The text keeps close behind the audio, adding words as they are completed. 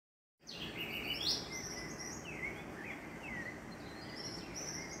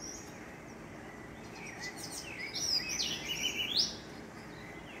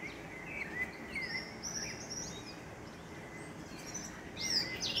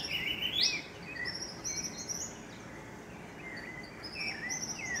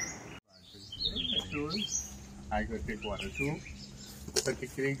I could take one or two.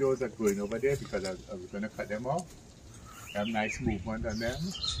 Particularly those that are going over there because I was going to cut them off. Have nice movement on them.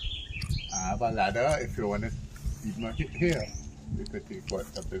 I have a ladder if you want to even here. You could take what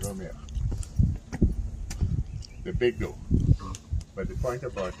something from here. The big though. But the point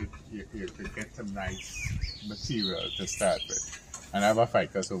about it, you could get some nice material to start with. And I have a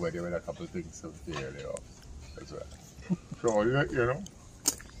ficus over there with a couple of things to early off as well. So all you know,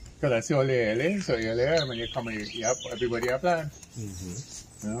 because I see all the early, so earlier when you come in, you have everybody have plan.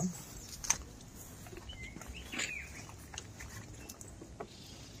 You know?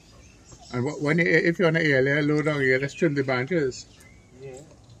 And when if you want to earlier low down here, let's trim the branches. Yeah.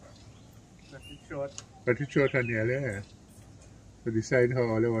 Pretty short on the earlier. To decide how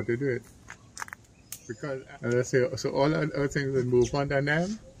all I want to do it. Because as I say, so all other things will move on than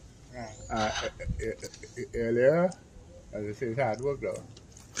them. Earlier, as I say, it's hard work though.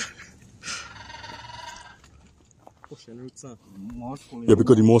 Yeah,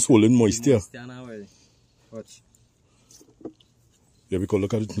 because the most swollen moisture. Watch. Yeah, because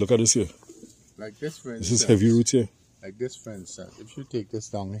look at this here. Like this, for instance. This is heavy roots here. Like this, for instance. If you take this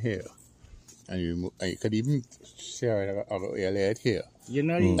down here, and you could even share it earlier here. You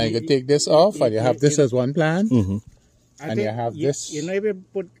know, and you could take this off, and you have this as one plant. And you have this. You know, if you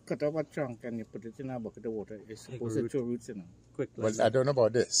cut off a trunk and you put it in a bucket of water, it's supposed to show roots in it. Quick. Well, I don't know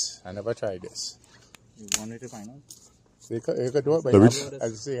about this. I never tried this. You wanted to find out? So you could do it, but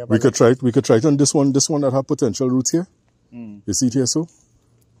we could try it. We could try it on this one that have potential roots here. You see it here, so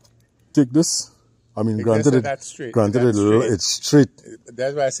take this. I mean, granted, it's straight.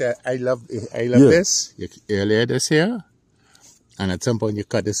 That's why I say I love this. You lay this here, and at some point you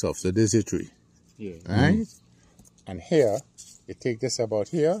cut this off. So this is a tree, right? And here you take this about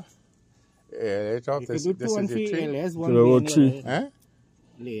here. This is a tree.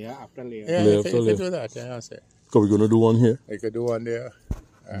 Layer after layer. Yeah, you could do that. Yeah, I say. Because we're gonna do one here. You could do one there.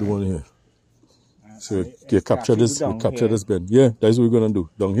 Do one here. So you capture this. We capture this bend. Yeah, that's what we're gonna do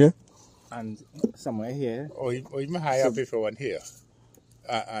down here. And somewhere here. Or even higher up if you want here.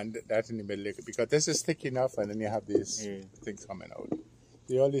 And that's in the middle. Because this is thick enough and then you have these things coming out.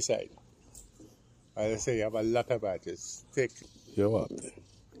 So you all decide. As I say, you have a lot of batches. Thick. Yeah, what?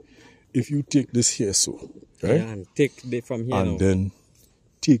 If you take this here, so, right? Yeah, and take the from here and then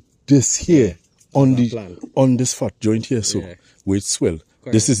take this here on this fat joint here, so where it swell.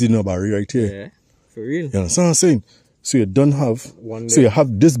 Correct. This is the nubberry right here. Yeah, for real. You understand what I'm saying? So you don't have so you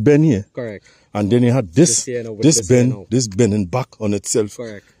have this bend here. Correct. And then you have this bending back on itself.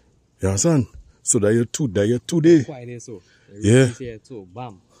 Correct. You understand? So that you're two there. Quite there, so. Yeah. Here too,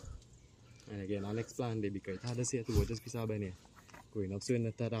 bam. And again, I'll explain it because how does it to go just piece of bend here. Going up so in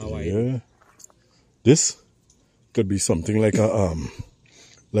the third hour. Yeah. This could be something like a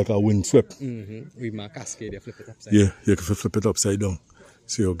wind sweep. With my cascade, you flip it upside down. Yeah, you can flip it upside down.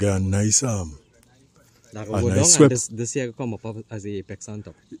 So you get a nice that will go nice down sweep. And this here will come up as a apex on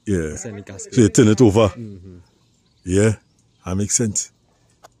top. Yeah. So you turn it over. Yeah, that makes sense.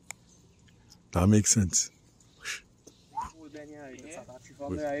 That makes sense.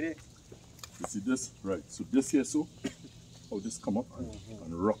 You see this? Right. So this here, so how this come up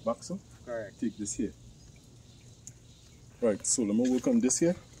and rock back, so. Correct. Take this here. Right. So let me work on this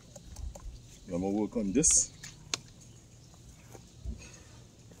here. Let me work on this.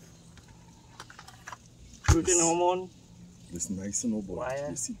 Protein hormone. This nice and boy.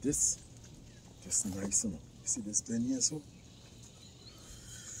 You see this? This nice and you see this bend here, so.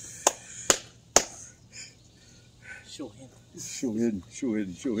 Show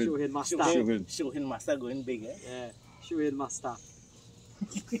him master. Show him master going big, eh? Yeah. Show him master.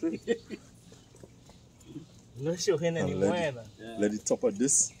 No show him anymore. Let the top of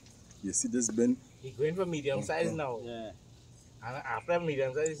this. You see this bend? He's going for medium size now. Yeah. And after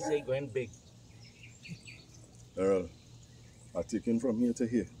medium size, he's going big. Earl, I taken from here to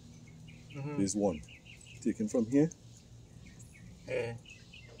here. There's one. Taken from here.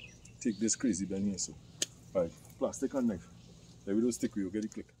 Take this crazy bend here, so. Alright, plastic and knife. Let me do stick with you, get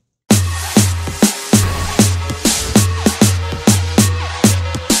it click.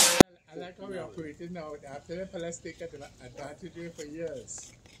 I like how we operated now. After the plastic advantage you for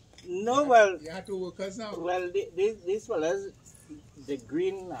years. No, well. You have 2 workers now. Well, these fellas, the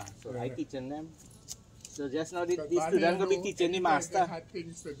green, so I teaching them. So just now, these students will be teaching the master. They had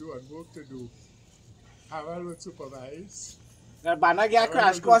things to do and work to do. Harold would supervise. Now, Bana got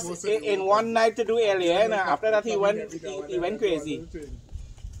crash course in one night to do earlier, and after that he went crazy.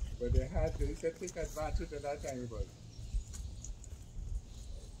 But they said take advantage of that time, but.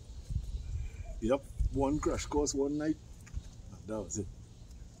 Yep, one crash course one night. That was it.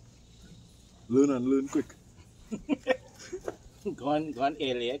 Learn and learn quick. Gone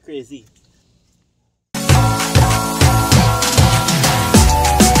earlier, crazy.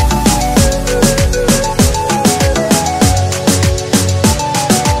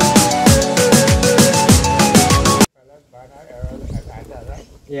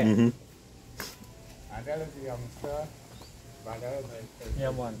 Yeah. Mm-hmm. And that is a youngster, but that is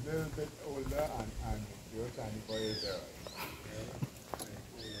a little bit older, and your tiny boy is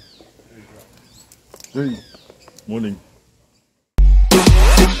Hey, morning.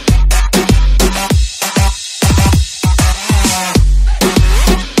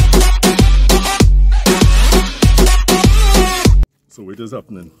 So what is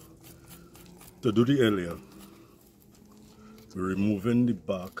happening? To do the earlier, we're removing the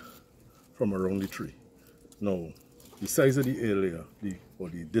bark from around the tree. Now, the size of the area, or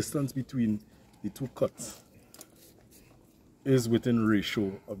the distance between the two cuts is within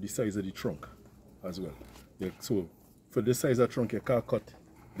ratio of the size of the trunk as well. Yeah, so for this size of trunk, you can't cut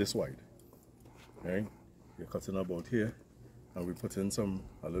this wide. Right? You're cutting about here, and we put in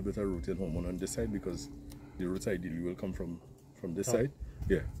a little bit of rooting hormone on this side because the roots ideally will come from this side.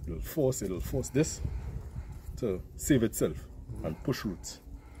 Yeah, it'll force this to save itself and push roots.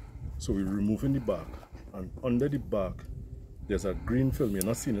 So we're removing the bark, and under the bark there's a green film. You're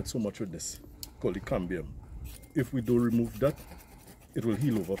not seeing it so much with this, called the cambium. If we don't remove that, it will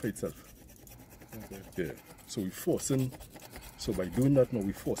heal over for itself. Okay. Yeah. So we're forcing, so by doing that now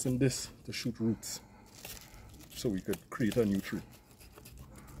we're forcing this to shoot roots so we could create a new tree.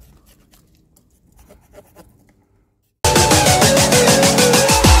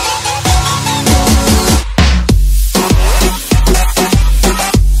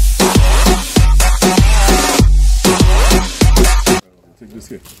 Take this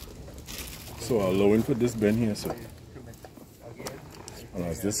here. So allowing for this bend here, so. And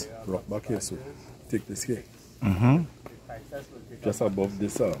as this rock back here, so take this here. Just above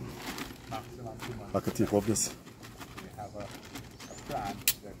this, I could take off this. we have a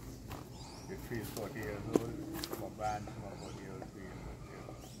plant that the tree is 40 years old, from a branch from a 40-year-old tree.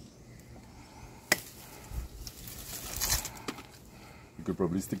 You could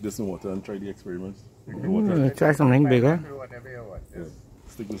probably stick this in water and try the experiment. Try something bigger. Whatever you want. Yeah.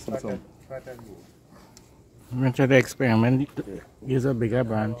 Stick this in some. Cut and move. I'm going to try the experiment. Use a bigger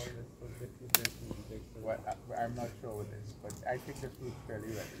branch. I'm not sure with this, but I think the fruit's fairly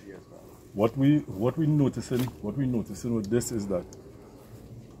ready as well. What we noticing with this is that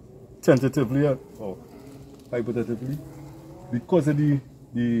tentatively or hypothetically, because of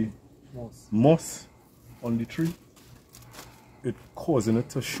the moss on the tree, it causing it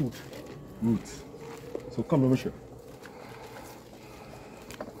to shoot roots. So come over here.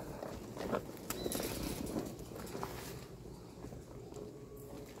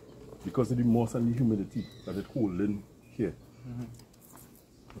 Because of the moss and the humidity that it holding here.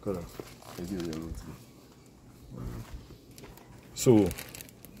 Look at that. There's the real roots there. So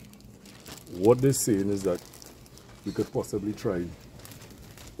what they're saying is that we could possibly try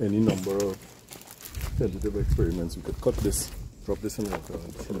any number of tentative experiments. We could cut this, drop this in water,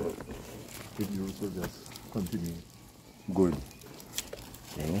 and see if the roots will just continue going.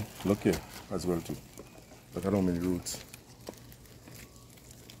 You know? Look here as well too. Look at how many roots.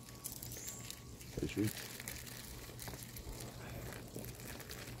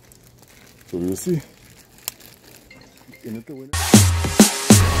 So we will see.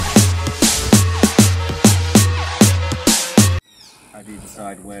 How do you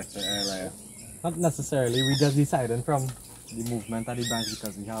decide where to airlayer? Not necessarily, we just decided from the movement of the branch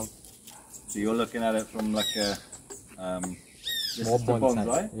because we have. So you're looking at it from like a this More is the bonsai.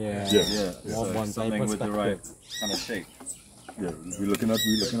 bonsai? Yeah. More So bonsai something with the right perspective. kind of shape. Yeah, we're looking at the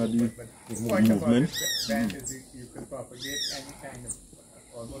The point about movement. this band is you can propagate any kind of,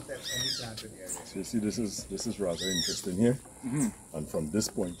 almost any plant in the area. So you see, this is rather interesting here, and from this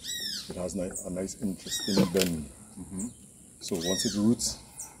point, it has a nice interesting bend. So once it roots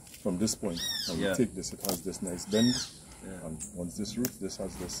from this point, and we take this, it has this nice bend, and once this roots, this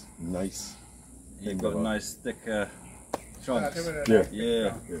has this nice. You've got nice thick trunks. Yeah.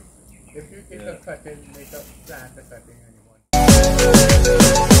 Yeah. If you take a cutting, make a plant a cutting and you want.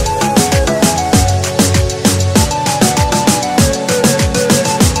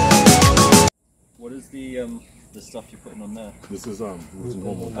 What is the stuff you're putting on there? This is rooting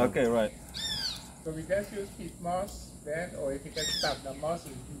hormone. Okay, right. So we just use peat moss then, or if you get sphagnum moss,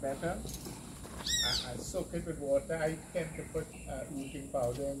 it's even better. And soak it with water. I tend to put rooting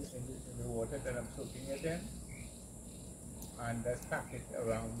powder in the water that I'm soaking it in, and just pack it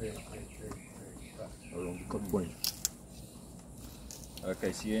around the Around the cut point.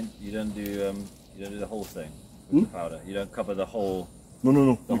 Okay, so you don't do the whole thing. with the powder. You don't cover the whole No, the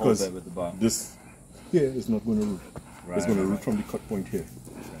whole because bit with the bark. this here is not going to root. Right, It's going to right, root right. from the cut point here.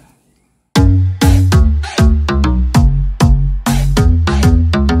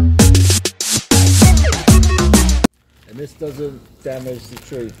 And this doesn't damage the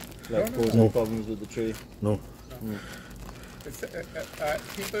tree, like cause No. any problems with the tree. No. It's,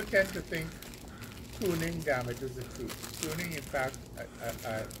 people tend to think pruning damages the tree. Pruning, in fact,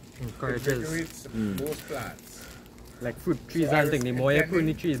 Encourages. invigorates most plants. Like fruit trees So I and thing. The was more you intending- prune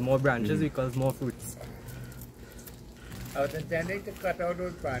the trees, more branches equals more fruits. I was intending to cut out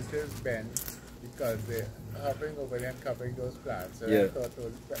those branches, Ben, because they're hovering over there and covering those plants. So Yeah. I thought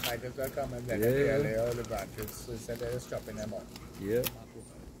those might as well come and then Yeah. lay all the branches, so instead of just chopping them off. Yeah.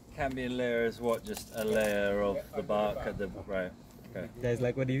 Cambium layer is what? Just a layer of the bark at the right. Okay. There's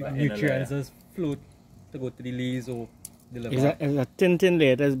like where the Right, nutrients in a just float to go to the leaves or the It's bark. a thin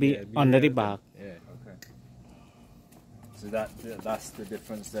layer that's be Yeah, be under the layered. bark. Yeah. Okay. So that's the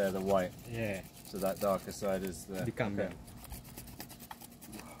difference there, the white. Yeah. So that darker side is The cambium. okay.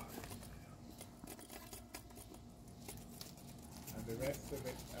 And the rest of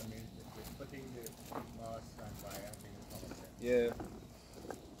it, I mean, just putting the moss and wire, I think it's common sense. Yeah.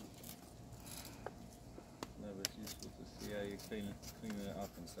 No, but it's useful to see how you cleaning it up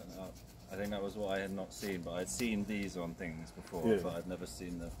and setting it up. I think that was what I had not seen, but I'd seen these on things before, Yeah. but I'd never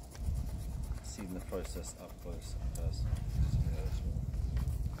seen the process up close in person. Yeah, that's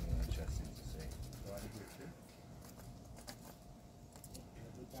really interesting to see.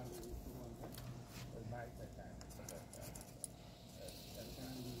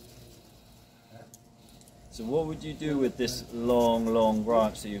 So what would you do with this long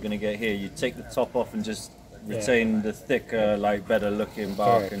branch that you're going to get here? You take the top off and just retain the thicker, like better looking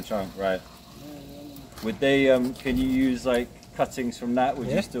bark and trunk, right? Would they, can you use like cuttings from that? Would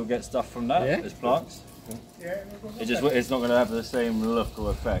you still get stuff from that as plants? Yeah, It's not going to have the same look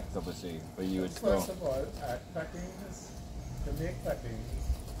or effect, obviously, but you would still. first of all, cuttings, to make cuttings,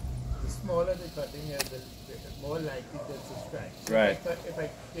 the smaller the cutting is, the more likely to subscribe. Right. If I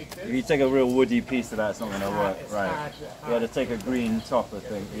take this, If you take a real woody piece of that, it's not going to work, it's right? hard, You had to take a green top, I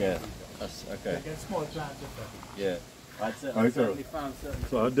think. Yeah, that's okay. get small plants with that. Yeah, I'd Alright, sir. certainly found certain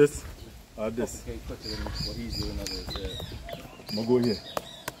So add this. Add this. complicated cutting what he's doing others. Yeah. I'm going to go here.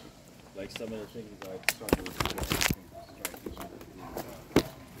 Like some of the things I struggle with. So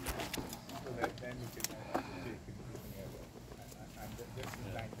that then you can take it together. And this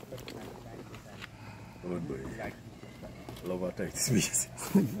is like 99% Good boy. like Love our tight space.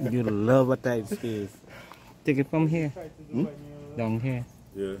 You love a tight space. Take it from here. Down here.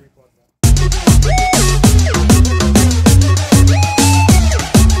 Yeah.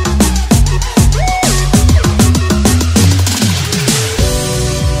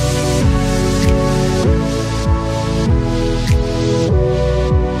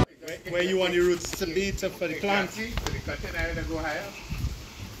 where you want your roots to be for the plants. So the cutting area to go higher.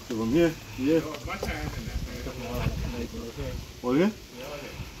 So from here, yeah. No, much higher than that. All here? Yeah, all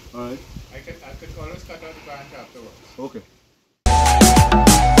there. Alright. I could always cut out the branch afterwards. Okay.